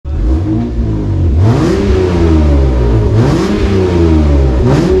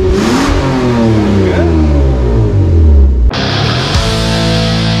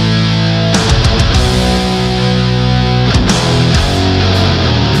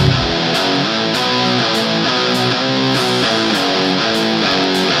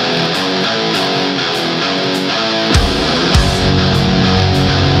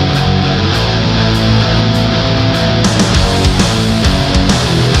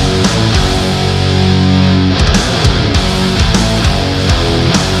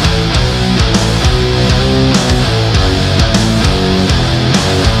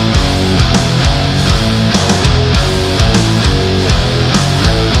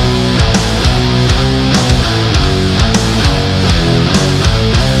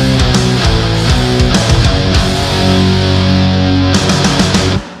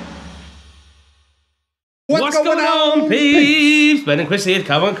What's going on, peeps? Ben and Chrissy at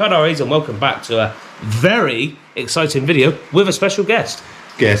Cowabunga, Archies, and welcome back to a very exciting video with a special guest.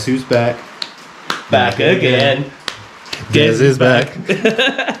 Guess who's back? Back again. Guess who's back?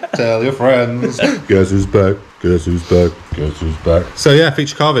 Tell your friends. Guess who's back? Guess who's back? Guess who's back? So yeah,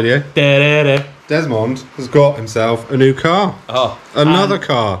 feature car video. Da-da-da. Desmond has got himself a new car. Oh, another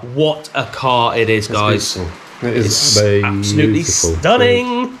car. What a car it is, guys. It is absolutely beautiful.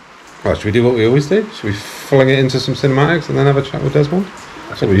 Stunning. Right, should we do what we always do? Should we fling it into some cinematics and then have a chat with Desmond?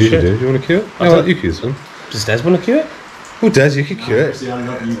 That's what we usually do. Do you want to cue it? Yeah, you cue this one. Does Des want to cue it? Oh, Des, you could cue it.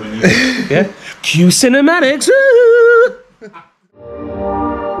 Yeah. Cue cinematics.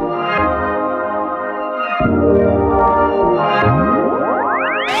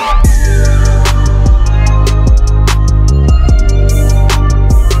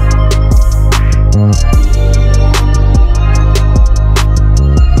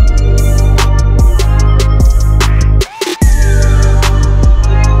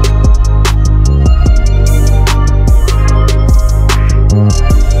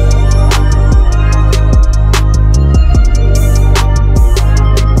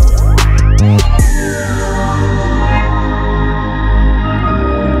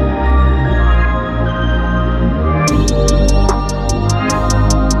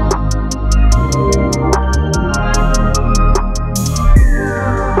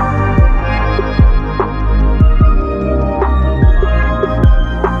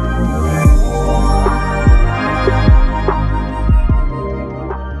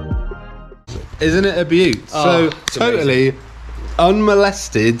 Isn't it a beaut? Oh, so totally amazing.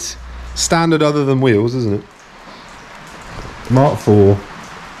 Unmolested, standard other than wheels, isn't it? Mark IV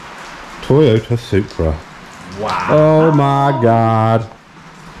Toyota Supra. Wow. Oh my god.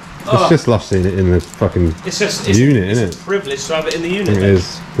 It's just love seeing it in the fucking unit, isn't it? It's a privilege to have it in the unit. It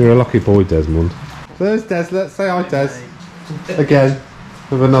is. You're a lucky boy, Desmond. So there's Des. Let's say hi, Des. Again,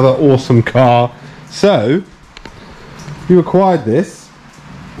 with another awesome car. So, you acquired this.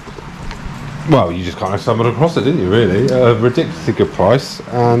 Well, you just kind of stumbled across it, didn't you, really? At a ridiculously good price,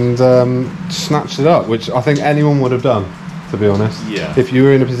 and snatched it up, which I think anyone would have done, to be honest. Yeah. If you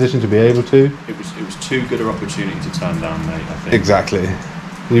were in a position to be able to. It was too good an opportunity to turn down, mate, I think. Exactly.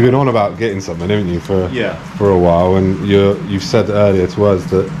 You've been on about getting something, haven't you, for a while, and you've said earlier to us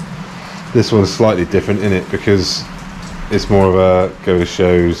that this one's slightly different in it because it's more of a go to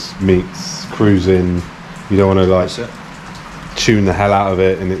shows, meets, cruising. You don't want to like tune the hell out of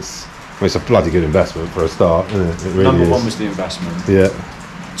it, and it's a bloody good investment for a start, isn't it? It really Number is. one was the investment. Yeah.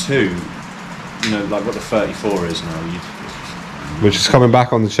 Two, you know, like what the 34 is now. Which is coming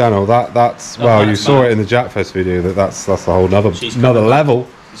back on the channel. That's well, you saw it in the Jackfest video. That's a whole another level.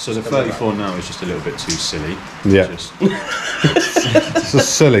 So the 34 now is just a little bit too silly. Yeah. It's a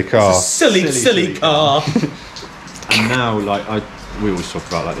silly car. It's a silly car. And now, like we always talk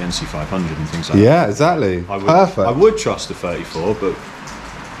about like the NC500 and things like that. Yeah, exactly. Perfect. I would trust the 34, but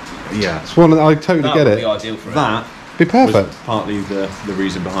yeah, it's one I totally get it. Be ideal for that. Be perfect. Was partly the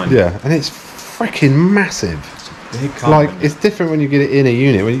reason behind it. Yeah, and it's freaking massive. It's a big car. Like it's different when you get it in a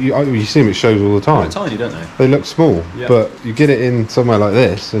unit. When you see them at shows all the time. They're tiny, don't they? They look small, but you get it in somewhere like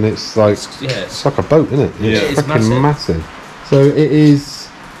this, and it's like it's like a boat, isn't it? It's freaking massive. So it is.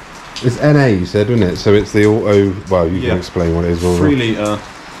 It's NA, you said, wasn't it? So it's the auto. Well, you can explain what it is. 3 litre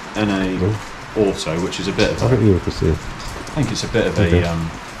NA auto, which is a bit of. I think you were to see. I think it's a bit of a.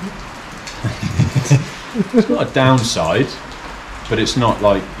 It's not a downside, but it's not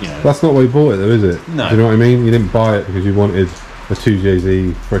like, you know. That's not why you bought it, though, is it? No. Do you know what I mean? You didn't buy it because you wanted a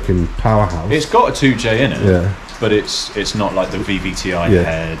 2JZ freaking powerhouse. It's got a 2J in it. Yeah. But it's not like the VVTi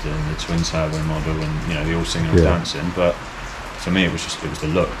head and the twin turbo model and, you know, the all singing and dancing. But for me, it was the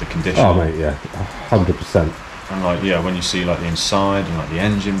look, the condition. Oh mate, yeah, 100%. And like, yeah, when you see like the inside and like the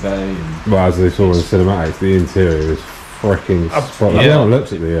engine bay, and well, as they saw in the cinematics, the interior is freaking spotless. yeah. I haven't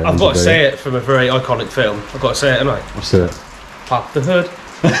looked at the I've got to say it from a very iconic film. I've got to say it tonight. What's it? Pop the hood.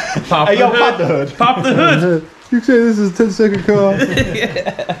 Pop hey, the hood. pop the hood. Pop the hood. You can say this is a 10-second car.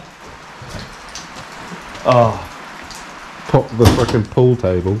 Yeah. Oh. Pop the fucking pool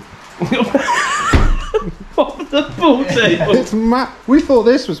table. Pop the pool table. It's we thought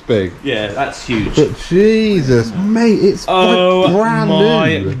this was big. Yeah, that's huge. But Jesus, mate, it's like brand new.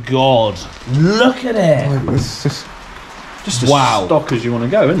 My God. Look at it. Like, it's just as stock as you want to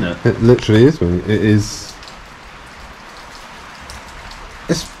go, isn't it? It literally is, mate. It is.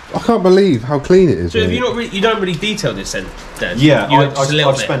 I can't believe how clean it is. So have you don't really detail this then? Yeah, I've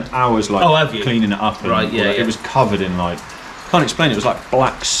bit. spent hours like cleaning it up. And right, yeah, it was covered in like, can't explain it. It was like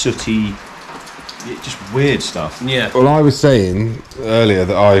black sooty, just weird stuff. Yeah. Well, I was saying earlier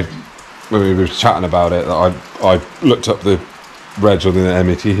that when we were chatting about it, that I looked up the reg on the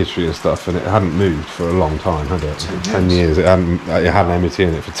MOT history and stuff, and it hadn't moved for a long time, had it? 10 years. It had an MOT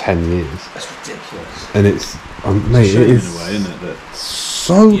in it for 10 years. That's ridiculous. And it's mate, it is in a way, isn't it? That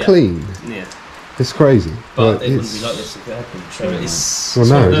so clean. Yeah. It's crazy. But it wouldn't be like this if it had been. So it's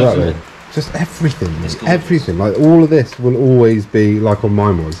exactly. Just everything. Everything. Like all of this will always be like on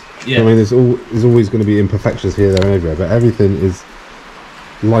mine was. Yeah. I mean, there's always going to be imperfections here, there, and everywhere, but everything is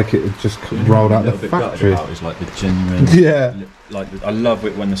like it just rolled out the factory. Is like the genuine. Yeah. Like I love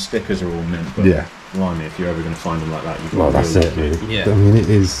it when the stickers are all mint. But blimey, if you're ever going to find them like that, you've got that's it, man. Yeah. I mean, it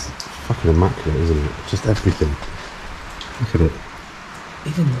is fucking immaculate, isn't it? Just everything. Look at it.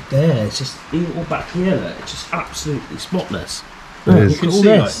 Even there, it's just even all back here. It's just absolutely spotless. You can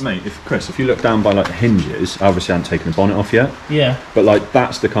see, like, mate, if you look down by like the hinges, obviously I haven't taken the bonnet off yet. Yeah. But like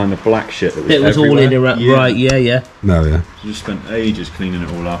that's the kind of black shit that was it was everywhere. all in around, right? Yeah. No, yeah. You just spent ages cleaning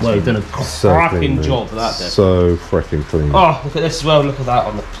it all up. Well, you've done a cracking job for that. Then. So freaking clean. Oh, look at this as well. Look at that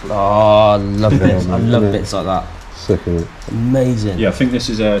on the. Oh, I love bits. I love bits like that. Sick, isn't it? Amazing. Yeah, I think this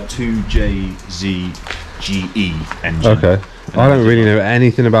is a 2JZGE engine. Okay. I don't really know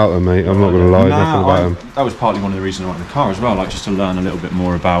anything about them, mate. I'm not going to lie, nothing about them. That was partly one of the reasons I wanted the car as well, like just to learn a little bit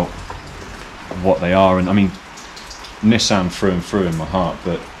more about what they are. And I mean, Nissan through and through in my heart,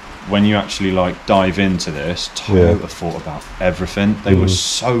 but when you actually like dive into this, Toyota thought about everything. They were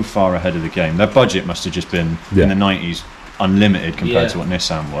so far ahead of the game. Their budget must have just been in the 90s unlimited compared to what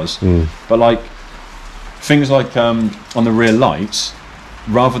Nissan was. But like things like on the rear lights,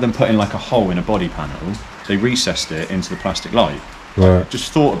 rather than putting like a hole in a body panel, they recessed it into the plastic light. Right.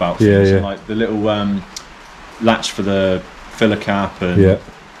 Just thought about things and like the little latch for the filler cap and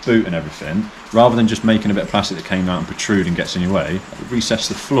boot and everything. Rather than just making a bit of plastic that came out and protrude and gets in your way, recess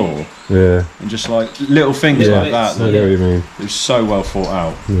the floor. Yeah. And just like little things like that. I get what you mean. It was so well thought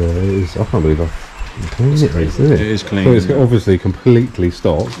out. Yeah, it is. I can't believe how clean it is, isn't it? It is clean. So it's obviously completely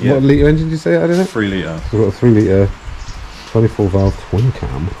stock. Yeah. What litre engine did you say it had in it? 3 litre. So we've got a 3 litre 24 valve twin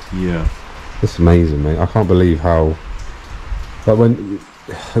cam. Yeah. That's amazing, mate. I can't believe how. Like when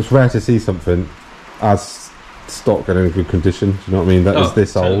it's rare to see something as stock and in good condition. Do you know what I mean? That is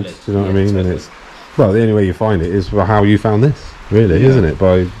this old. Do you know what I mean? Totally. And it's the only way you find it is how you found this, really, isn't it?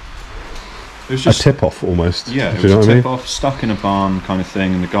 By it was just a tip off almost. Yeah, it do you was know a what tip off, stuck in a barn kind of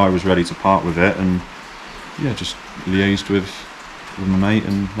thing, and the guy was ready to part with it, and just liaised with my mate,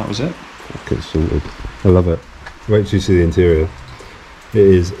 and that was it. Fucking sorted. I love it. Wait till you see the interior. It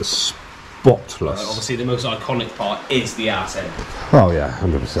is spotless. Obviously, the most iconic part is the arse end. Oh yeah,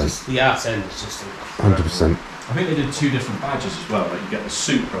 100%. The arse end is just 100%. I think they did 2 different badges as well. Like you get the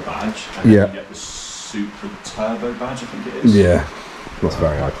Supra badge, and then you get the Supra Turbo badge. I think it is. Yeah, that's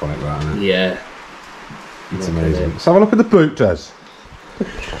very iconic, that, isn't it? Yeah, it's amazing. Let's have a look at the boot, Jez. I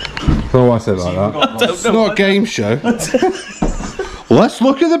don't know why I said it like that. It's not a game show. Let's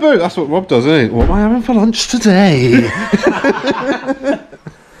look at the boot. That's what Rob does, isn't it? What am I having for lunch today?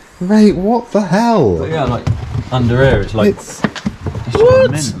 Mate, what the hell? But yeah, like under here, it's like it's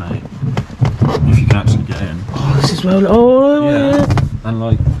mint, mate. If you can actually get in. Oh, this is well. Oh yeah. And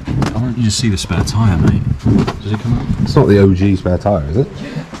like, I want you to see the spare tyre, mate. Does it come up? It's not the OG spare tyre, is it?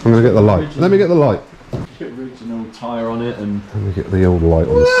 I'm gonna get the light. Let me get the light. Get original tyre on it, and let me get the old light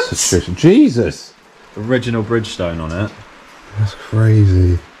on this situation. Jesus! Original Bridgestone on it. That's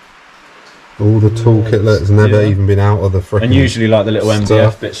crazy. All the toolkit that's never even been out of the frickin' and usually like the little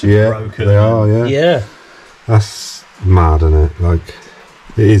MDF bits are broken. They are, yeah. That's mad, isn't it? Like,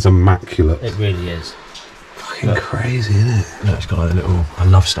 it is immaculate. It really is. Fucking crazy, isn't it? Look, it's got like a little. I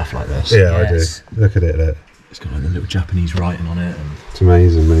love stuff like this. Yeah, I do. Look at it there. It's got like a little Japanese writing on it. And it's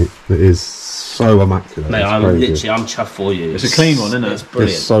amazing, mate. It is so immaculate. Mate, I'm chuffed for you. It's a clean one, isn't it? It's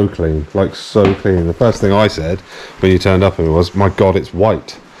brilliant. It's so clean, like so clean. The first thing I said when you turned up was, "My God, it's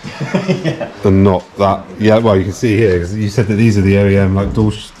white." Yeah. And not that. Yeah, well, you can see here because you said that these are the OEM like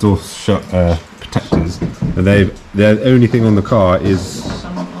door shut protectors, and the only thing on the car is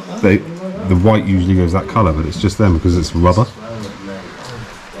the white usually goes that colour, but it's just them because it's rubber.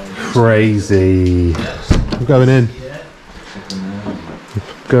 Crazy. I'm going in.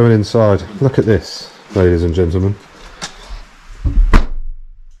 Going inside. Look at this, ladies and gentlemen.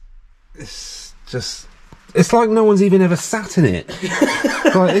 It's just. It's like no one's even ever sat in it.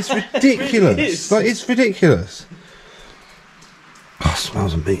 Like, it's ridiculous. It is. Like, it's ridiculous. Oh, it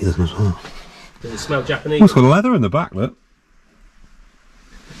smells amazing as well. Does it smell Japanese? Oh, it's got leather in the back, look.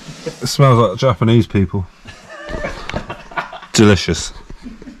 It smells like Japanese people. Delicious.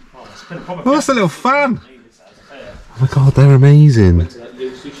 Oh, that's a little fan. Oh my God, they're amazing.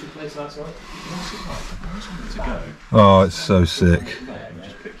 Oh, it's so sick.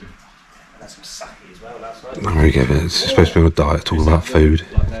 There you go. It's supposed to be on a diet, talking about food.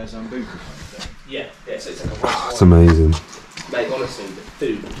 Oh, it's amazing. Mate, honestly, the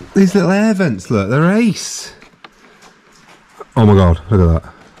food. These little air vents, look, they're ace. Oh my God, look at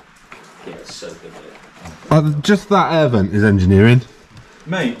that. Yeah, it's so good. Just that air vent is engineering.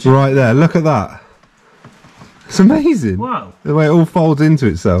 Mate. Right there, look at that. It's amazing. Wow. The way it all folds into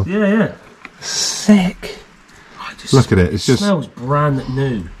itself. Yeah, yeah. Sick. Look at it, it's just... It smells brand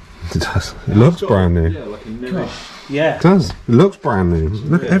new. It does. It looks brand new. Yeah, like a newish. Yeah. It does. It looks brand new.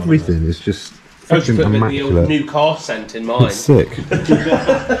 Look at everything. It's just freaking the immaculate. new car scent in mine. It's sick. But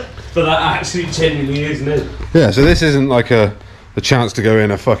that actually genuinely is new. Yeah, so this isn't like a chance to go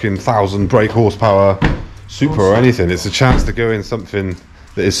in a fucking 1,000 brake horsepower Supra or anything. It's a chance to go in something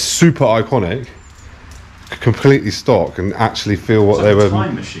that is super iconic, completely stock, and actually feel what they were.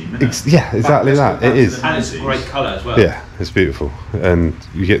 Time machine, isn't it? Yeah, exactly that. It is. And it's a great colour as well. Yeah, it's beautiful, and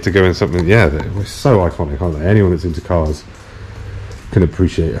you get to go in something. Yeah, they're so iconic, aren't they? Anyone that's into cars can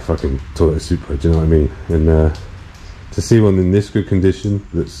appreciate a fucking Toyota Supra. Do you know what I mean? And to see one in this good condition,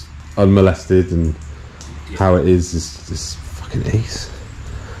 that's unmolested, and how it is just fucking ace.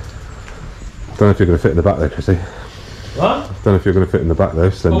 Don't know if you're going to fit in the back there, Chrissy. What? Don't know if you're going to fit in the back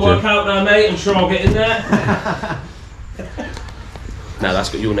though. I'll work out now, mate. I'm sure I'll get in there. Now that's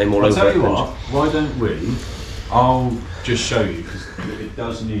got your name all over it. I'll tell you what, why don't we... I'll just show you, because it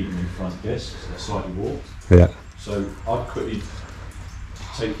does need new front discs. They're slightly warped. Yeah. So I'll quickly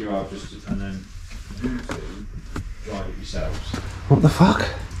take you out just to, and then you two drive it yourselves. What the fuck?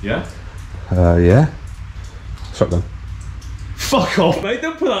 Yeah? Yeah. Shotgun. Fuck off, mate.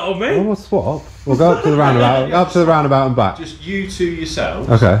 Don't put that on me. Oh, we'll swap. We'll go up to the roundabout, up to the roundabout and back. Just you two yourselves.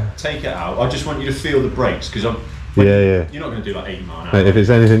 Okay. Take it out. I just want you to feel the brakes, because yeah. You're not going to do like 80 mile an hour. Mate, if it's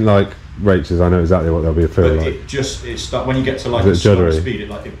anything like Rachel's, I know exactly what they'll be feeling like. It's when you get to like a slower speed,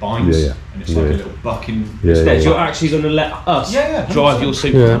 it binds. Yeah. And it's like a little bucking. Yeah. You're actually going to let us drive your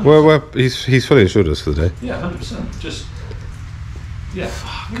Supra. Yeah. Well, he's fully insured us for the day. Yeah, 100%. Just. Yeah,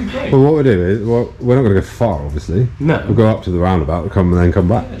 really great. Well, what we do is, we're not going to go far, obviously. No. We'll go up to the roundabout, and then come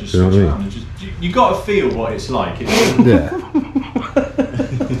back. Yeah, just do you know switch what I around mean? and just, you got to feel what it's like. Yeah.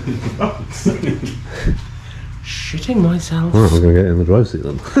 Shitting myself. Well, I'm going to get in the drive seat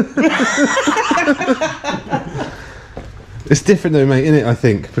then. It's different though, mate, innit? I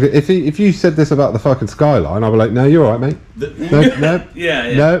think. Because if you said this about the fucking Skyline, I'd be like, no, you're all right, mate. No.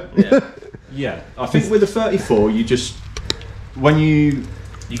 Yeah. Yeah, I think with the 34, you just you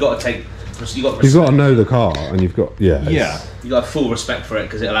got to take. You've got to know the car, and you've got you got full respect for it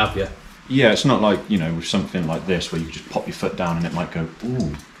because it'll help you. Yeah, it's not like with something like this where you can just pop your foot down and it might go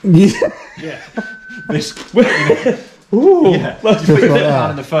ooh. Yeah. This. Ooh. Yeah. You put your foot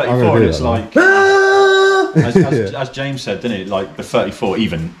down in the 34 and it's like. As James said, didn't it? Like the 34,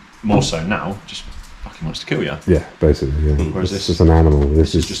 even more so now, just fucking wants to kill you. Yeah, basically. Yeah. Whereas this is an animal.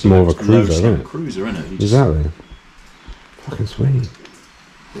 This is just more of a cruiser, isn't it? Cruiser, isn't it? Exactly. Fucking sweet.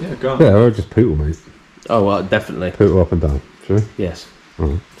 Yeah, go on. Yeah, or just poodle, mate. Oh, well, definitely. Poodle up and down. Shall we? Yes.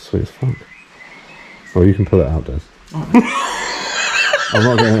 Alright, sweet as fuck. Oh, you can pull it out, Des. I'm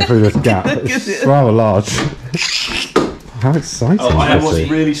not getting it through this gap. It's rather large. How exciting. Oh, I know what's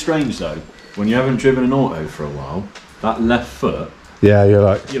really strange though, when you haven't driven an auto for a while, that left foot. Yeah, you're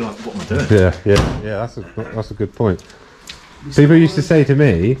like, what am I doing? Yeah. That's a good point. People used to say to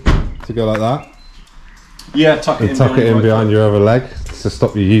me to go like that. Yeah, tuck it in behind your other leg to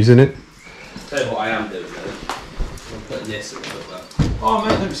stop you using it. Tell you what I am doing though. I'm putting this and that. Oh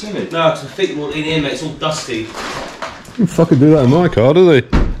mate, don't be silly. No, because the feet won't in here, mate. It's all dusty. You fucking do that in my car, do they?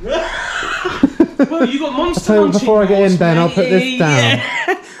 Well, you got monster munching. Before I get in, Ben, I'll put this down.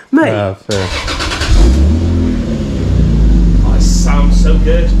 Yeah. Mate. Fair. Oh, it sounds so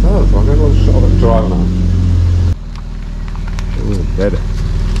good. Oh, I'm going to shot of drive now. Ooh, baby.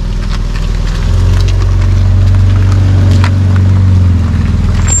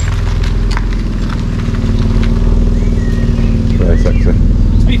 Very sexy.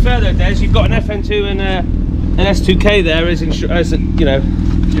 To be fair though, Des, you've got an FN2 and an S2K there as you know.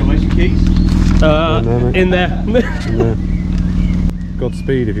 Yeah, where's your keys? In there.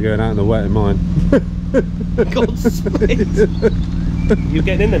 Godspeed if you're going out in the wet in mine. Godspeed. You're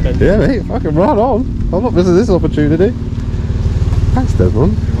getting in there, Ben? Yeah, mate, fucking run on. I'm not missing this opportunity. Thanks,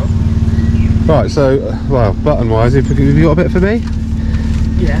 Desmond. Right, so, well, button wise, have you got a bit for me?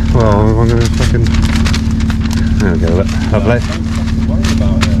 Yeah. Well, I'm going to fucking. There we go, lovely. Don't worry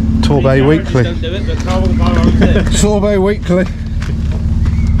about it. Torbay Weekly. Don't do it, but Cowabunga Torbay Weekly.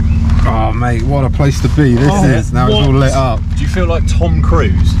 Oh, mate, what a place to be this is. Now it's all lit up. Do you feel like Tom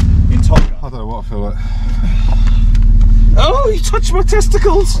Cruise in Top Gun? I don't know what I feel like. Oh, you touched my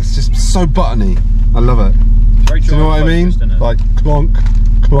testicles! It's just so buttony. I love it. Do you know what I mean? Like clonk,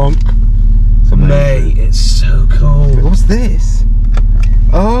 clonk. It's amazing. Mate, it's so cool. What's this?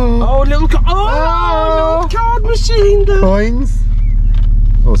 Oh, little little card machine though. Coins.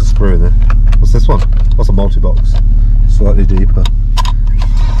 Oh, there's a screw in there. What's this one? What's a multi-box? Slightly deeper.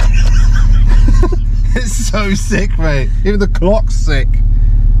 It's so sick, mate. Even the clock's sick.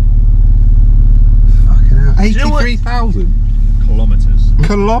 Fucking hell. 83,000 kilometres.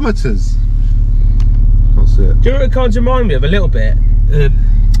 kilometres. Can't see it. Do you know what it kind of remind me of a little bit?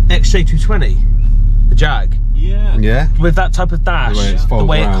 XJ220, the Jag. Yeah. Yeah. With that type of dash, the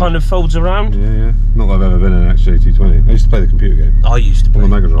way it kind of folds around. Yeah, yeah. Not that I've ever been in an XJ220. I used to play the computer game. I used to play. On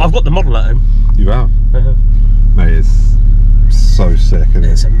the Mega Drive. I've got the model at home. You have? Mate, it's so sick, isn't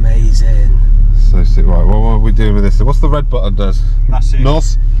it? It's amazing. So sick. Right, what are we doing with this? What's the red button does? That's it.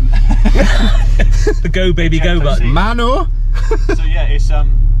 NOS? The go baby go button. Mano? So yeah, it's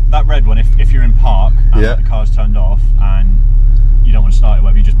that red one. If you're in park and the car's turned off and you don't want to start it,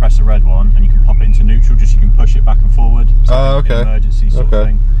 whatever, you just press the red one and you can pop it into neutral. Just you can push it back and forward. So Oh, okay. Emergency sort of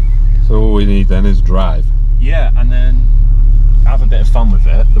thing. So all we need then is drive. Yeah, and then have a bit of fun with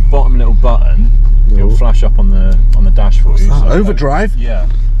it. The bottom little button, it'll flash up on the dash for you. Oh, So, overdrive? yeah.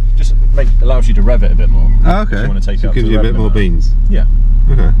 Just allows you to rev it a bit more. Oh, okay. If you want to take it So up gives to you a the bit more limit. beans. Yeah.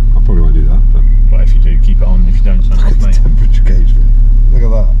 Okay. I probably won't do that, but But if you do, keep it on. If you don't, turn it off, mate. temperature gauge, mate. Look at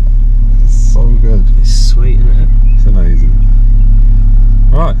that. It's so good. It's sweet, isn't it? It's amazing.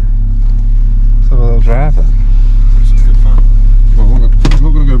 Right. Let's have a little drive then. It's good fun. Well, I'm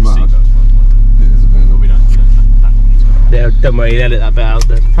not going to go mad. Seatbelt's fun. It is a bit. But we don't Yeah, don't worry, edit that bit out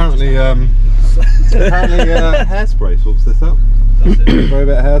then. Apparently, hairspray sorts this out. Does it? Throw a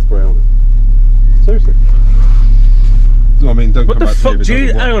bit of hairspray on it. Seriously. No, I mean, don't What come the back fuck to me if do it you,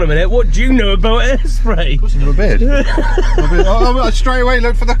 doesn't hang work. on a minute, what do you know about hairspray? You're a beard. I straight away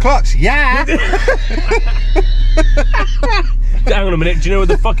look for the clutch. Yeah. Hang on a minute, do you know where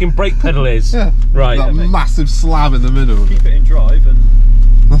the fucking brake pedal is? Yeah. Right. That massive slab in the middle. Keep it in drive, and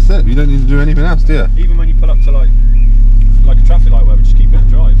That's it. You don't need to do anything else, do you? even when you pull up to like a traffic light, whatever, just keep it in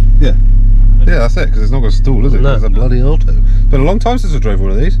drive. Yeah. Yeah, that's it. Because it's not going to stall, is it? No. It's a bloody auto. It's been a long time since I drove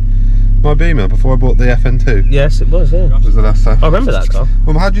one of these. My Beamer before I bought the FN2. Yes, it was, yeah. Was the last time. I remember that car.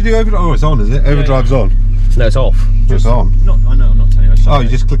 Well, how do you do overdrive? Oh, it's on, is it? Overdrive's on. No, it's off. It's on. I know, I'm not telling you. Oh, you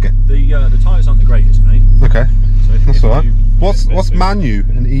just click it. The tyres aren't the greatest, mate. Okay. So if, That's if alright. you- What's Manu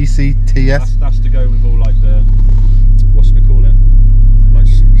and ECTS? That's to go with all like the what's it call it? Like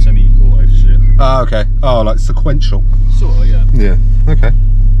semi-auto shit. Oh, okay. Oh, like sequential. Sort of, yeah. Yeah. Okay.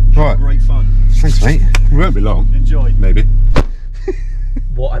 Right. Great fun. Thanks, mate. We won't be long. Enjoy. Maybe.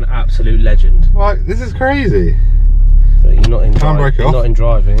 What an absolute legend. Right. This is crazy. So you're not in Can't drive. break it You're off. not in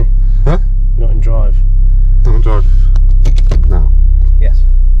driving. Huh? You're not in drive. I'm gonna drive now. Yes.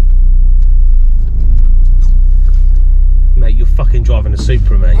 Mate, you're fucking driving a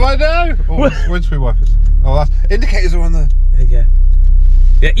Supra, mate. I know. Oh, windscreen wipers. Oh, that's indicators are on there. There you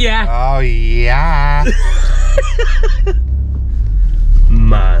go. Yeah. Oh yeah.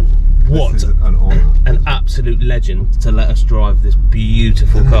 Man, what This is an honour. an absolute legend to let us drive this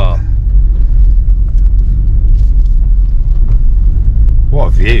beautiful car. What a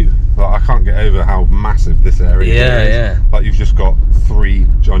view. Like, I can't get over how massive this area is. Yeah. Like you've just got 3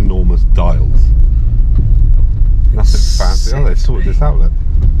 ginormous dials. Nothing fancy. Oh, they've sorted this out, look.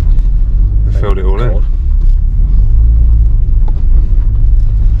 They filled it all in.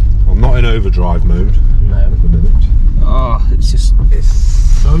 I'm not in overdrive mode No. at the minute. Oh, it's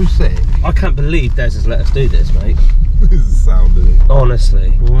So sick. I can't believe Des has let us do this, mate. This is sound, isn't it?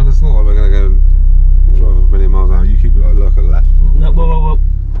 Honestly. Well, it's not like we're going to go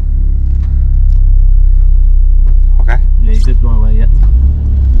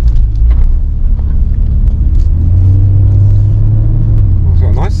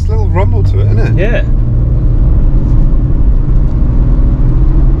rumble to it, isn't it? Yeah.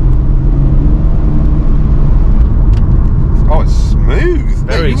 Oh, it's smooth.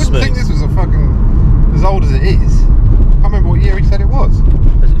 Very you wouldn't smooth. think this was a fucking as old as it is. I can't remember what year he said it was.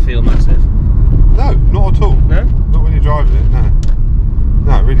 Does it feel massive? No, not at all. No? Not when you're driving it, no.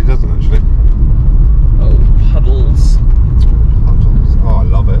 No, it really doesn't actually. Oh, puddles. Oh, I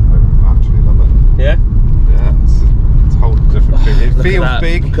love it. I actually love it. Yeah? Yeah, it's a whole different thing. It Look feels at that,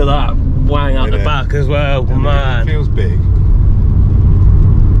 big. Look at that wang out the Yeah. back as well, Yeah, man. It feels big.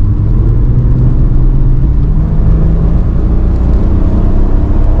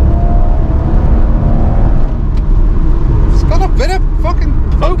 It's got a bit of fucking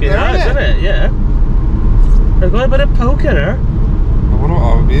poke It there, has, isn't isn't it? Yeah. There's got a bit of poke in her.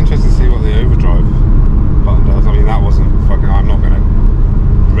 I would be interested to see what the overdrive button does. I mean, that wasn't fucking. I'm not going to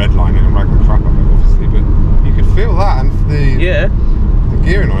redline it and rag the crap out of it, obviously, but you could feel that, and the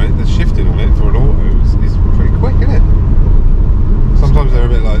gearing on it, the shifting on it for an auto is pretty quick, isn't it? Sometimes they're a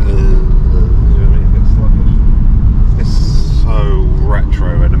bit like, you know what I mean, a bit sluggish. It's so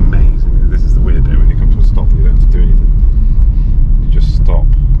retro and amazing. This is the weird bit when you come to a stop and you don't have to do anything. You just stop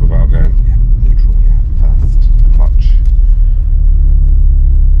without going, yeah, neutral, yeah, fast, clutch.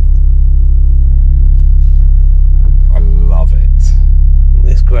 I love it.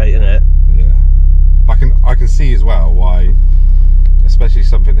 It's great, isn't it? Yeah. I can see as well why, especially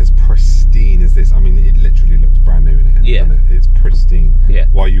something as pristine as this. I mean, it literally looks brand new in here. Yeah. Doesn't it? It's pristine. Yeah.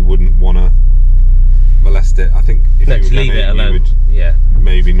 Why you wouldn't want to molest it? I think if you were leave it alone. you would Yeah.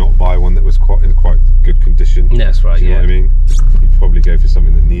 maybe not buy one that was in quite good condition. That's right. Do you know Yeah. what I mean? You'd probably go for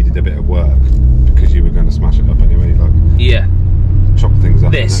something that needed a bit of work because you were going to smash it up anyway. Like Yeah. chop things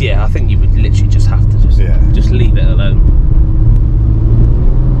up. This, innit? yeah. I think you would literally just have to just leave it alone.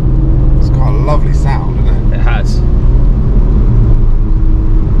 It's got a lovely sound, isn't it? It has.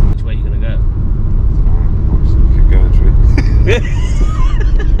 Which way are you gonna go? I'll just keep going, shall we?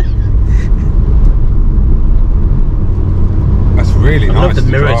 That's really I nice. love the to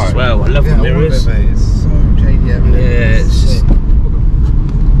mirrors drive. as well. I love the all of mirrors. it, mate. It's so JDM. Yeah, it's just.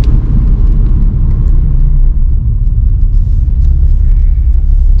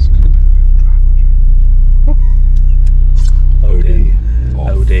 OD. Off.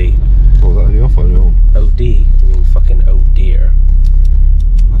 OD. What was that? OD off or OD on? OD. I mean fucking oh dear.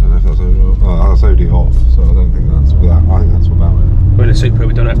 I don't know if that's OD off. Oh, that's OD off. So I don't think that's without. I think that's without it. We're in a Supra.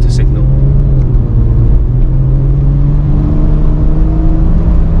 We don't have to signal.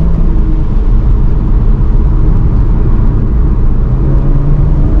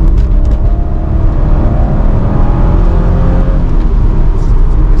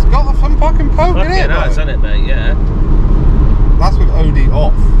 It's got some fucking poke in it. Fucking has, hasn't it, mate? Yeah. That's with OD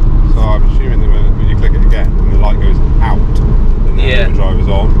off. So I'm assuming that when you click it again and the light goes out, then the overdrive is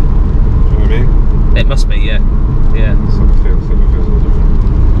on. Do you know what I mean? It must be. Yeah. Yeah. Something feels a little different.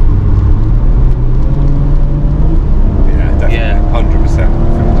 Yeah, definitely. 100%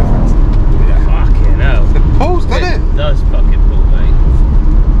 feels different. Yeah. Fucking hell. It pulls, doesn't it? It does fucking pull, mate.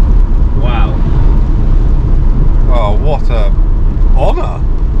 Wow. Oh, what a honour.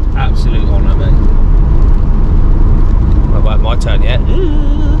 Absolute honour, mate. Well, well, my turn yet.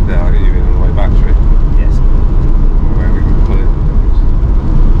 Yeah, I'll get you in on the way back, shall we? Yes. Where we can pull it.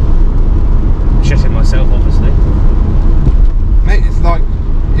 Shitting myself, obviously. Mate, it's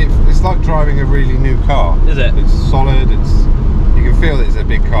like driving a really new car. Is it? It's solid. You can feel that it's a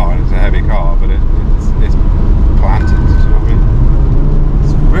big car and it's a heavy car, but it's planted. Do you know what I mean?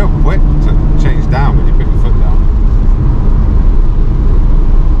 It's real quick to change down when you put your foot down.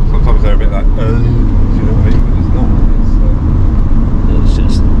 Sometimes they're a bit like, do you know what I mean? But it's not. It's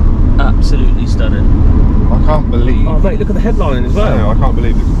just absolutely stunning. I can't believe. Oh, mate, look at the headlining as well. I can't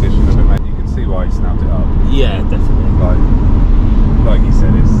believe the condition of it, mate. You can see why he snapped it up. Yeah, definitely. Like he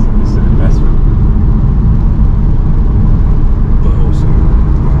said, it's an investment. But also,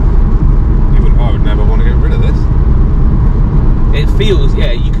 I would never want to get rid of this. It feels,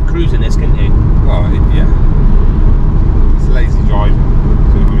 yeah, you could cruise in this, couldn't you? Oh, yeah. It's lazy driving, do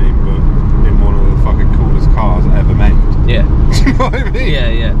you know what I mean? But in one of the fucking coolest cars ever made. Yeah. Do you know what I mean? Yeah,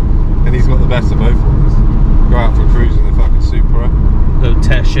 yeah. And he's got the best of both worlds. Go out for a cruise in the fucking Supra. Go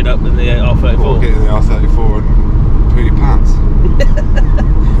tear shit up in the R34. Or get in the R34 and poo your pants.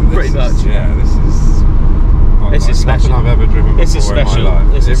 Pretty much. Yeah, this is... This is special. Nothing I've ever driven This is before in my special.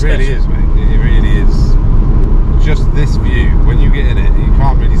 life. This is It really special. is, mate. It really is. Just this view, when you get in it, you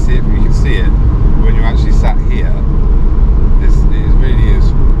can't really see it, but you can see it when you're actually sat here. It really is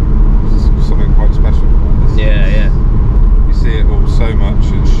something quite special about this. Yeah, yeah. You see it all so much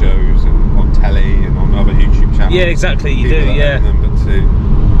in shows and on telly and on other YouTube channels. Yeah, exactly, you People do, that yeah. own them, but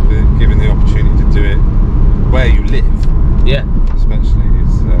to give Yeah. Especially,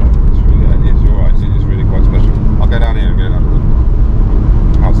 it's really, it's alright. It's really quite special. I'll go down here and go down to the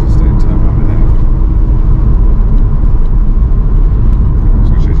housing estate and turn around in there.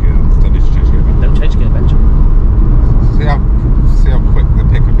 So change gear. Don't need to change gear. Don't change gear, Benj. See how quick the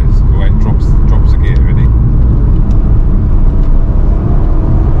pickup is. The way it drops the gear, really.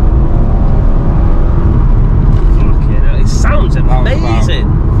 Fucking hell, it sounds amazing.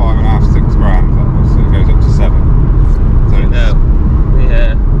 5.5, 6 grand. That was, so it goes up to 7. So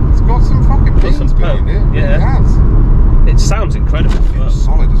yeah. It's got some fucking beans behind it. Yeah. It has. It sounds incredible. It's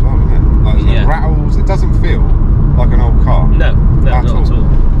solid as well, isn't it? Like, it rattles. It doesn't feel like an old car. No, not at all.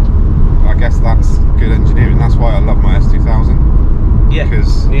 I guess that's good engineering. That's why I love my S2000. Yeah.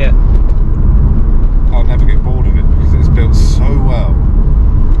 Because I'll never get bored of it because it's built so well.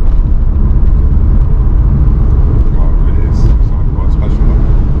 Oh, it really is. It's quite special.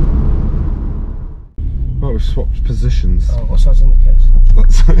 Right, we've swapped positions. Oh, what side's in the case?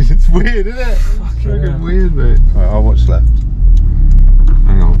 It's weird, isn't it? It's fucking weird, mate. Right, I'll watch left.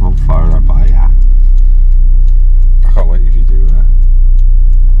 Hang on, I'll fire that by ya. I can't wait if you do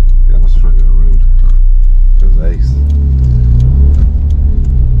get on a straight bit of road. It was ace.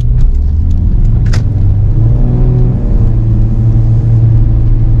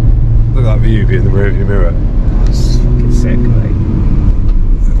 Look at that view being the rear view mirror. That's fucking sick, mate.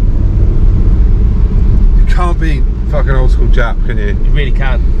 You can't beat fucking old school Jap, can you? You really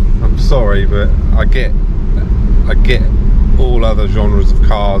can. I'm sorry, but I get all other genres of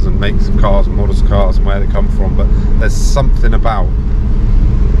cars and makes of cars and models of cars and where they come from, but there's something about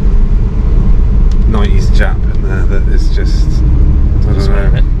 90s Jap in there that is just, I don't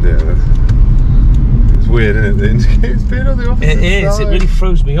know. Yeah, it's weird, isn't it? The indicator's being on the opposite It is. side. It really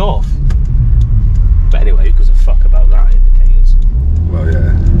throws me off. But anyway, who gives a fuck about that indicators? Well,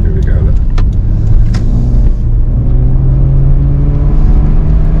 yeah. Here we go. Look.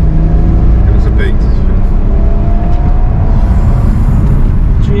 Give us a beat.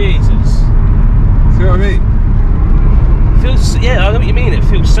 Jesus. See what I mean? Feels, yeah, I know what you mean. It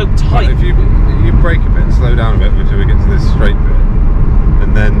feels so tight. Right, if you brake a bit and slow down a bit until we get to this straight bit,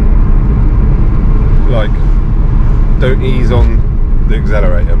 and then like don't ease on the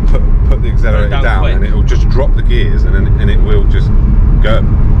accelerator, put the accelerator down and it will just drop the gears and then it will just go.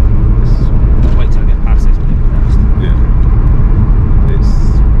 I'll wait till I get past this bit first. Yeah.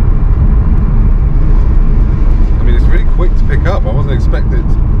 I mean, it's really quick to pick up. I wasn't expecting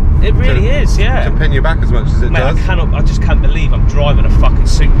it really is, yeah. To pin you back as much as it does. I just can't believe I'm driving a fucking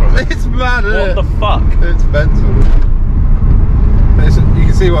Supra. It's mad, isn't it? What the fuck? It's mental. You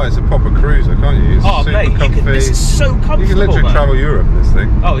can see why it's a proper cruiser, can't you? It's super mate, comfy. this is so comfortable. You can literally travel Europe in this thing.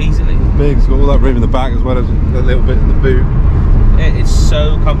 Oh, easily. It's big, it's got all that room in the back as well as a little bit in the boot. It's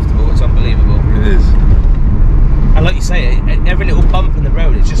so comfortable, it's unbelievable. It is. And like you say, every little bump in the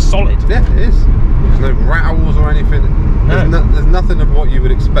road, it's just solid. Yeah, it is. There's no rattles or anything. No. There's nothing of what you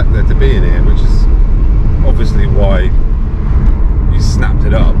would expect there to be in here, which is obviously why you snapped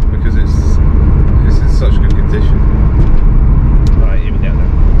it up, because it's in such good condition. Right, here we go then.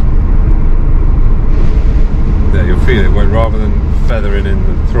 Yeah, you'll feel it when rather than feathering in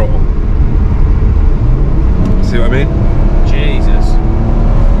the throttle. See what I mean? Jesus.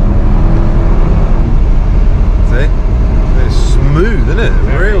 See? It's smooth, isn't it?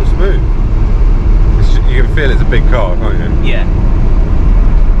 Very. Real smooth. You can feel it's a big car, can't you? Yeah.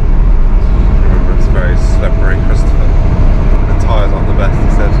 Remember, it's very slippery, Christopher. The tyres aren't the best, he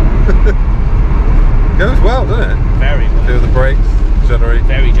said. Goes well, doesn't it? Very well. Feel the brakes, juddery.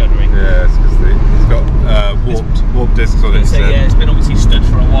 Very juddery. Yeah, it's because it's got warped discs on it. So yeah, it's been obviously stood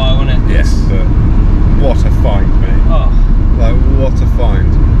for a while, hasn't it? Yes, but what a find, mate. Oh. Like, what a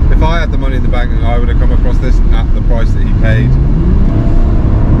find. If I had the money in the bank and I would have come across this at the price that he paid,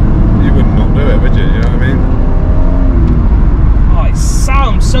 you wouldn't not do it, would you? You know what I mean? Oh, it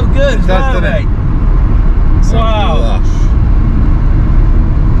sounds so good as well, mate. Wow. Lush.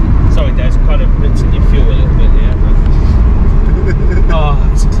 Sorry, Des, I'm kind of rinsing your fuel a little bit here. Oh,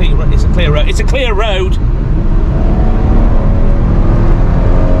 it's a clear road. It's a clear road.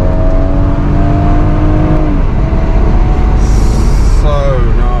 So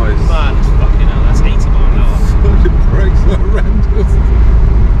nice. Man, it's fucking hell, that's 80 mile an hour. Fucking brakes are horrendous.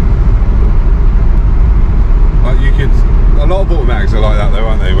 Like you could, a lot of automatics are like that though,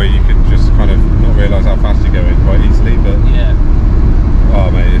 aren't they? Where you could just kind of not realise how fast you're going quite easily, but yeah. Oh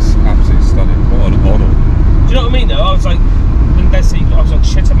mate, it's absolutely stunning. What an honour. Do you know what I mean though? I was like, when Des said I was like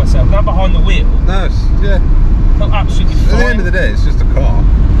shitting myself. Now behind the wheel, No, yeah. I felt absolutely fine. At the end of the day, it's just a car.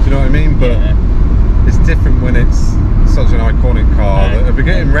 Do you know what I mean? But yeah. it's different when it's such an iconic car that are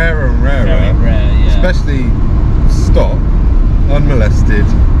getting rarer and rarer. Very rare, yeah. Especially stock. unmolested,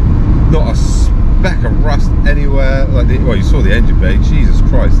 not a speck of rust anywhere. Like, well, you saw the engine bay. Jesus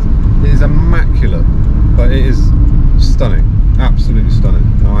Christ, it is immaculate. Like, it is stunning, absolutely stunning.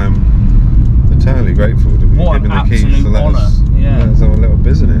 And I am eternally grateful to be given the keys to let us have a little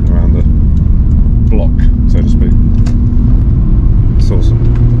biz in it around the block, so to speak. It's awesome.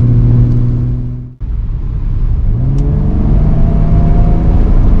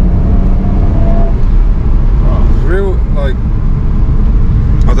 Real, like,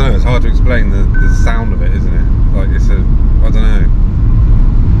 I don't know, it's hard to explain the sound of it, isn't it? Like, it's a, I don't know,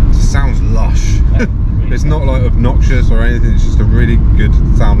 it just sounds lush. It's not like obnoxious or anything, it's just a really good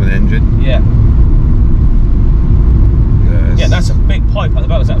sounding engine. Yeah. Yeah, that's a big pipe at the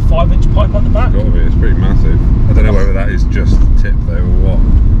back. Is that a 5-inch pipe at the back? Gotta be, it's pretty massive. I don't know whether that is just the tip though or what.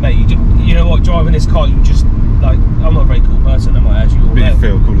 Mate, you know what, driving this car, you just, like, I'm not a very cool person, am I, as you all know? But you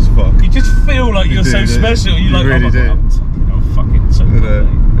feel cool as fuck. You just feel like you're so special. You like, really do. I'm fucking so cool,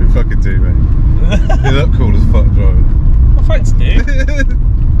 mate. You fucking do, mate. You look cool as fuck driving. Well, thanks, dude.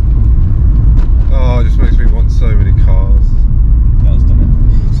 Oh, it just makes me want so many cars. That's done it.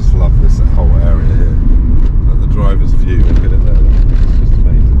 I just love this whole area here. Like the driver's view, look at it there. It's just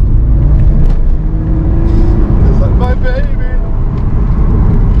amazing. It's like my baby.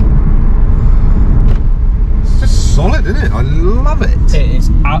 It's just solid, isn't it? I love it. It is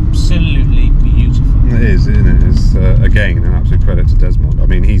absolutely beautiful. It is, isn't it? It's again an absolute credit to Desmond. I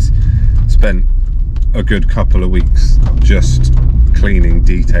mean, he's spent a good couple of weeks just cleaning,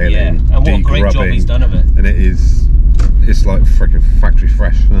 detailing, and what a great job he's done of it. And it's like freaking factory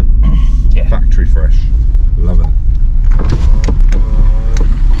fresh, isn't it? Yeah. Factory fresh. Love it.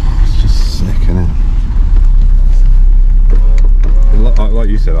 It's just sick, isn't it? Like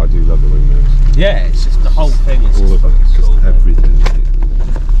you said, I do love the wing mirrors. Yeah, it's just the whole thing. It's all of it. It's just cool, everything.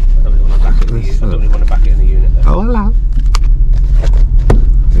 I don't really want to back it in the unit. I don't really want to back it in the unit though. Oh, hello.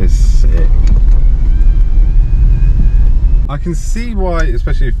 It's sick. I can see why,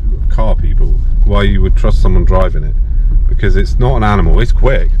 especially if car people, why you would trust someone driving it, because it's not an animal. It's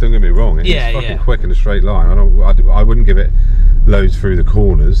quick. Don't get me wrong. It's fucking quick in a straight line. I wouldn't give it loads through the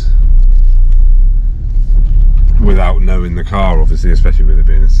corners without knowing the car, obviously, especially with it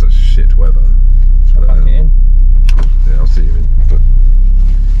being in such shit weather. Shall I back it in? Yeah, I'll see you in. But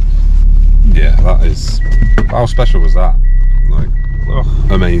yeah, that is. How special was that? Like,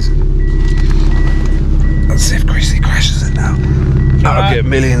 amazing. Let's see if Chrissy crashes it now. That'll get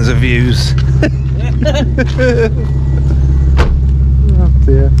millions of views. Oh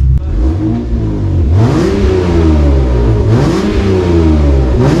dear.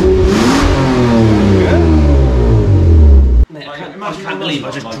 Mate, I can't believe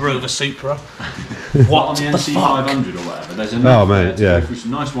I just drove a Supra. What on the NC 500 or whatever? There's enough to go through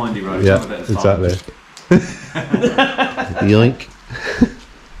some nice windy roads. Yeah, exactly. Yoink.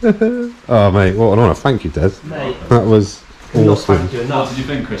 Oh mate, what an honour. Thank you, Des. Mate, that was awesome. What did you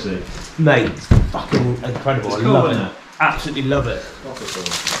think, Chrissy? Mate, it's fucking incredible. I love it. Absolutely love it.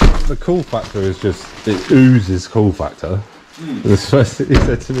 The cool factor is just, it oozes cool factor. The first thing he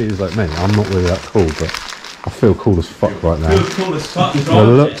said to me, he's like, mate, I'm not really that cool, but I feel cool as fuck right now. Cool as fuck. The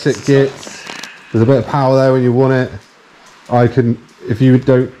looks it gets, there's a bit of power there when you want it. I can, if you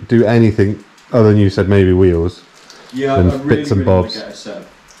don't do anything other than you said maybe wheels, and really, bits and bobs. Get a set.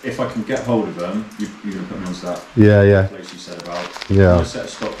 If I can get hold of them, you're going to put me onto that place you said about. Yeah. A set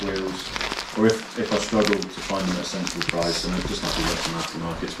of stock wheels, or if I struggle to find them at a sensible price, then it just have to look from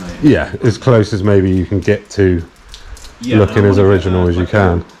aftermarkets, mate. Yeah, as close as maybe you can get to looking as original as you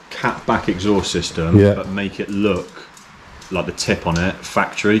can. Cat back exhaust system, but make it look like the tip on it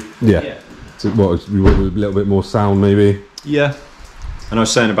factory. Yeah. So what, you want a little bit more sound maybe? Yeah. And I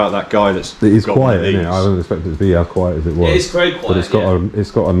was saying about that guy that's quiet, isn't it? I don't expect it to be as quiet as it was. It is very quiet, but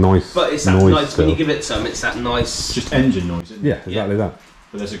it's got a nice. But it's that noise nice still. when you give it some. It's that nice, just engine noise. Isn't it? Yeah, exactly that.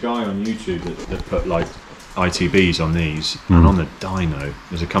 But there's a guy on YouTube that put like ITBs on these, and on the dyno,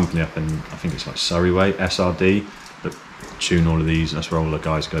 there's a company up in, I think it's like Surrey way, SRD, that tune all of these. That's where all the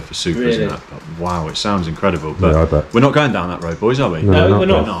guys go for Supras and that. But wow, it sounds incredible. But I bet. We're not going down that road, boys, are we? No, we're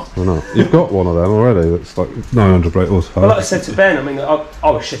not. We're not. You've got one of them already. That's like 900 brake horsepower. Well, like I said to Ben, I mean, I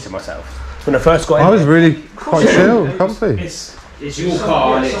was shitting myself when I first got in. I was really quite chill, comfy. It's your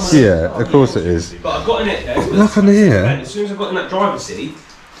car, and it's of course it is. But I got in it. Look under here. As soon as I got in that driver's seat,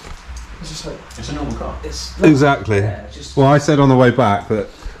 it's just like it's a normal car. Exactly. Well, I said on the way back that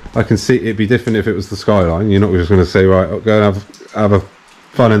I can see it'd be different if it was the Skyline. You're not just going to say, right, go and have a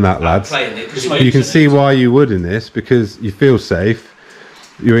fun in that, lads. You can see why you would in this, because you feel safe,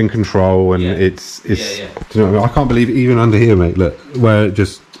 you're in control, and it's. Do you know what I mean? I can't believe it, even under here, mate. Look, where it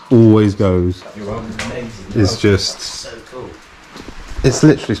just always goes. It's just so cool. it's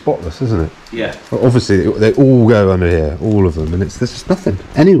literally spotless, isn't it? Yeah. Well, obviously, they all go under here, all of them, and there's just nothing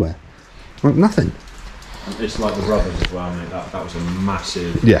anywhere. Like nothing. It's like the rubbers as well, mate. That was a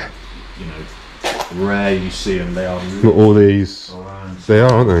massive. Yeah. You know, rare you see them. They are. Look, all these. They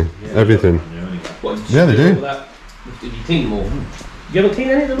are, aren't they? Yeah, everything. What, yeah, they do. Did you clean them all? You haven't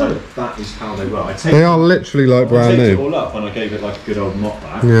cleaned any of them? That is how they were. They are literally like brand new. I taped it all up and I gave it like a good old mop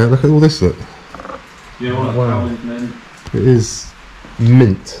back. Yeah, look at all this. Look. You know what? Wow. It is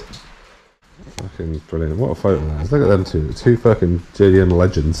mint. Fucking brilliant. What a photo that is. Look at them two. The two fucking JDM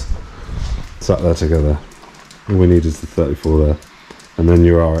legends sat there together. All we need is the 34 there. And then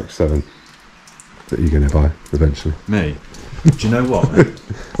your RX-7 that you're going to buy eventually. Me? Do you know what?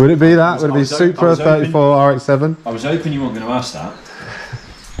 Would it be that? Would it be Supra 34 RX-7? I was hoping you weren't going to ask that.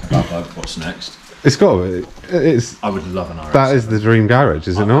 About like, what's next? It's got to be. It's. I would love an RX-7. That is the dream garage,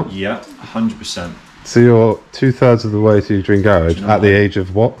 is it not? Yeah, 100%. So you're 2/3 of the way to your dream garage at the age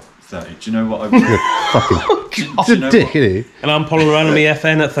of what? 30. Do you know what I would fucking do you know dick, isn't he? And I'm pulling around on my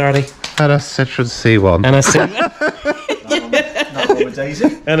FN at 30. And a Citroen C1. And a C1. that one with Daisy?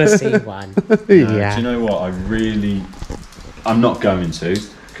 And a C1. Yeah. Do you know what? I'm not going to,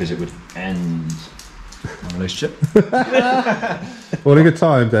 because it would end my relationship. What a good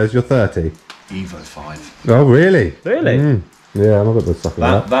time, Des. You're 30. Evo 5. Oh, really? Really? Mm. Yeah, I'm not going to suck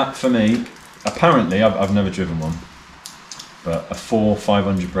that. That for me, apparently, I've never driven one, but a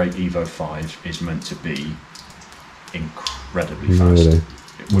 500 brake Evo 5 is meant to be incredibly fast. Really?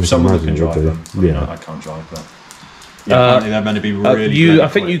 With someone who can Imagine drive it would them. be. I mean, Yeah. I can't drive, but apparently they're meant to be really I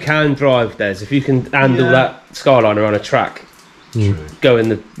think you can drive, Des. If you can handle that Skyliner on a track, True. go in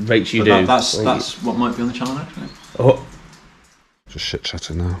the rates you But do. That's what might be on the channel next, mate. Oh, Just shit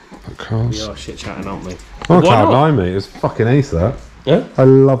chatting now about cars. we are shit chatting, aren't we? Oh, Why not? Cloud9, mate. It was fucking ace, that. Yeah? I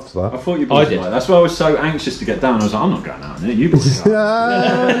loved I that. thought you boys did. would like. That's why I was so anxious to get down. I was like, I'm not going out in it. You boys Yeah,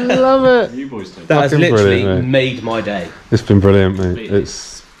 are. I love it. You boys do. That has Fucking literally brilliant, mate. made my day. It's been brilliant, mate. Really?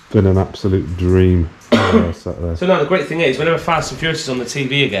 It's been an absolute dream. Sat there. So now the great thing is, whenever Fast and Furious is on the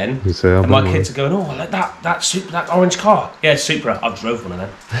TV again, You say, and my kids are going, "Oh, I like that orange car." Yeah, Supra. I drove one of them.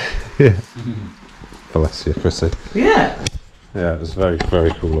 Yeah. Bless you, Chrissy. Yeah. Yeah, it was a very,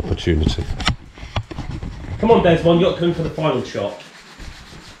 very cool opportunity. Come on, Desmond, you're coming for the final shot.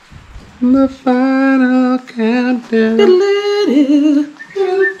 The final countdown.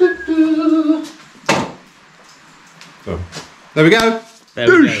 Oh. There we go. There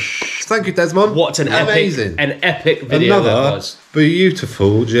we go. Thank you, Desmond. What an amazing, epic video that another was.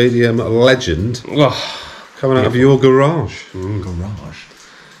 beautiful JDM legend Oh, coming out of your garage. Garage.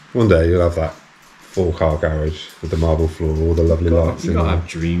 One day you'll have that 4-car garage with the marble floor, all the lovely lights You in gotta there. have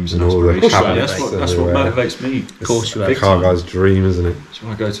dreams and And all the aspirations. cabinets That's what everywhere. motivates me. of course you The have. car guy's dream, isn't it? That's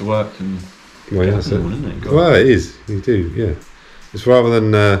why I go to work and Well, yeah, that's it. isn't it? Well, it is. You do, yeah. It's rather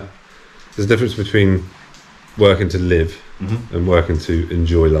than there's a difference between working to live and working to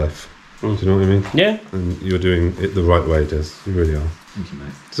enjoy life. Do you know what I mean? Yeah. And you're doing it the right way, Des. You really are. Thank you,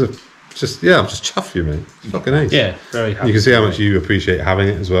 mate. So, I'm just chuffed for you, mate. It's fucking ace. Yeah. Very happy. You can see how much you appreciate having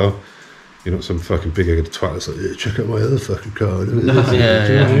it as well. You're not some fucking big-headed twat that's like, yeah, check out my other fucking car. Do you know what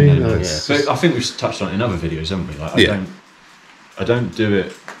I mean? No, it's But just- I think we've touched on it in other videos, haven't we? Like, I don't do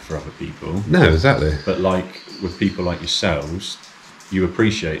it for other people. No, exactly. But like with people like yourselves, you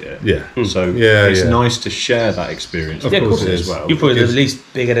appreciate it. Yeah. So Yeah, it's yeah. nice to share that experience. Yeah, of course it as is. well. You're probably the Because-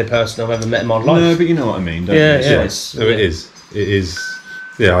 least big-headed person I've ever met in my life. No, but you know what I mean, don't Yeah, you? yeah. It's No, it is. It is.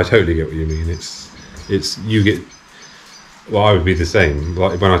 Yeah, I totally get what you mean. It's you get. Well, I would be the same.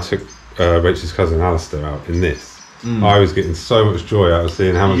 Like when I took Rachel's cousin Alistair out in this, I was getting so much joy out of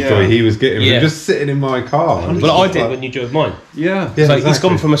seeing how much joy he was getting Yeah. from just sitting in my car. And Well, I just did like- when you drove mine. yeah. Yeah, It's like he's exactly.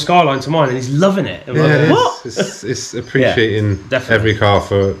 gone from a Skyline to mine and he's loving it. I'm Yeah, like, it what? is. It's appreciating definitely. every car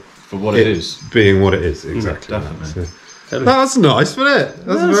for what it is. being what it is. Exactly. definitely. So, that's nice, wasn't it?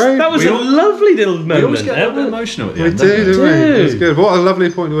 That was a lovely little We always moment get a there. little bit emotional at the We end. do, don't don't we? do. That's good. What a lovely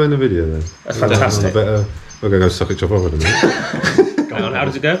point to end the video then. That's fantastic. We're going to go suck it chop over in a minute. Hang on, how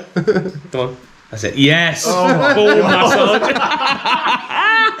does it go? Come on. That's it. Yes. Ball massage.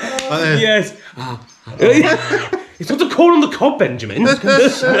 Yes. It's not a call on the cob, Benjamin.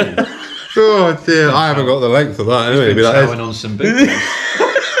 Oh dear, I haven't got the length of that anyway. Been Be like, chowing on some big ones.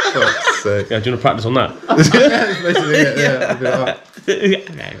 fuck's sake. Yeah, do you want to practice on that? That's basically it, yeah. I'd be like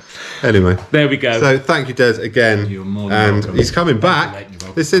that. Anyway, There we go. so thank you, Des, again. You're more than And welcome. he's coming back. You're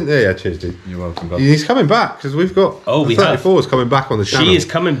welcome. This isn't there, yeah, cheers, dude. You're welcome, bud. He's coming back because we've got Oh, the we have. 34 is coming back on the channel. She is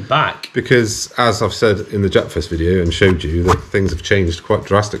coming back. Because, as I've said in the Japfest video and showed you, that things have changed quite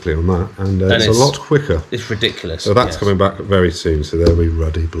drastically on that, and it's a it's- lot quicker. It's ridiculous. So that's yes. coming back very soon. So there we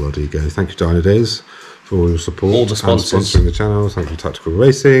ruddy bloody go. Thank you, Dynodaze, for all your support. All the sponsors. And sponsoring the channel. Thank you, Tactical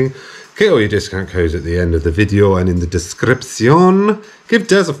Racing. Get all your discount codes at the end of the video and in the description. Give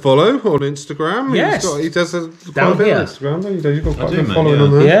Des a follow on Instagram. Yes. He does a Down quite a bit here. on Instagram, don't you? Des? You've got quite a bit mate, following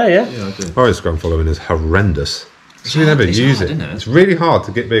on there. Yeah, yeah. Yeah, I do. Our Instagram following is horrendous. So you never It's use hard, it. isn't it? It's really hard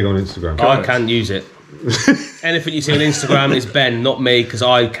to get big on Instagram. I can't use it. Anything you see on Instagram is Ben, not me, because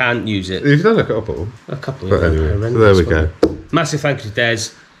I can't use it. You've done a couple. A couple But of anyway, them. so there we go. Massive thank you to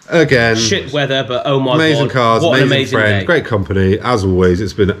Des. Again, Shit weather, but oh my amazing god, cars, what an amazing amazing friend, day. great company. As always,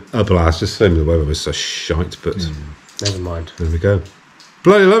 it's been a blast. Just saying the weather was so shite, but Never mind. there we go.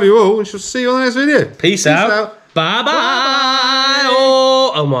 Bloody love you all, and shall see you on the next video. Peace out. Bye bye.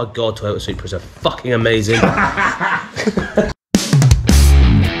 Oh my god, Toyota Supras are fucking amazing.